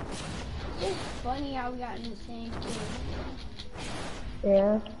 It's funny how we got in the same game.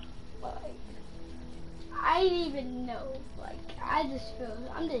 Yeah. Like, I didn't even know. Like, I just feel,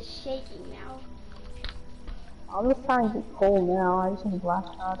 I'm just shaking now. I'm just trying to get cold now, I just need black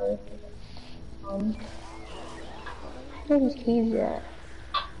powder. Where these keys at?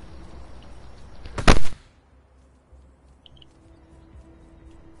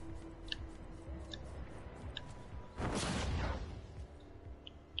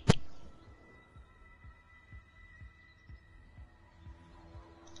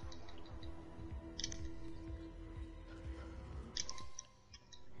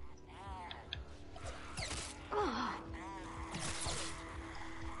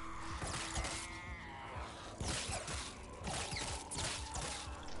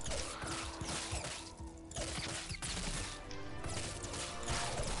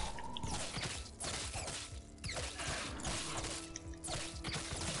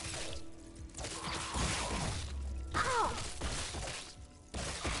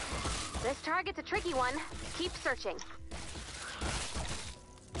 This target's a tricky one. Keep searching.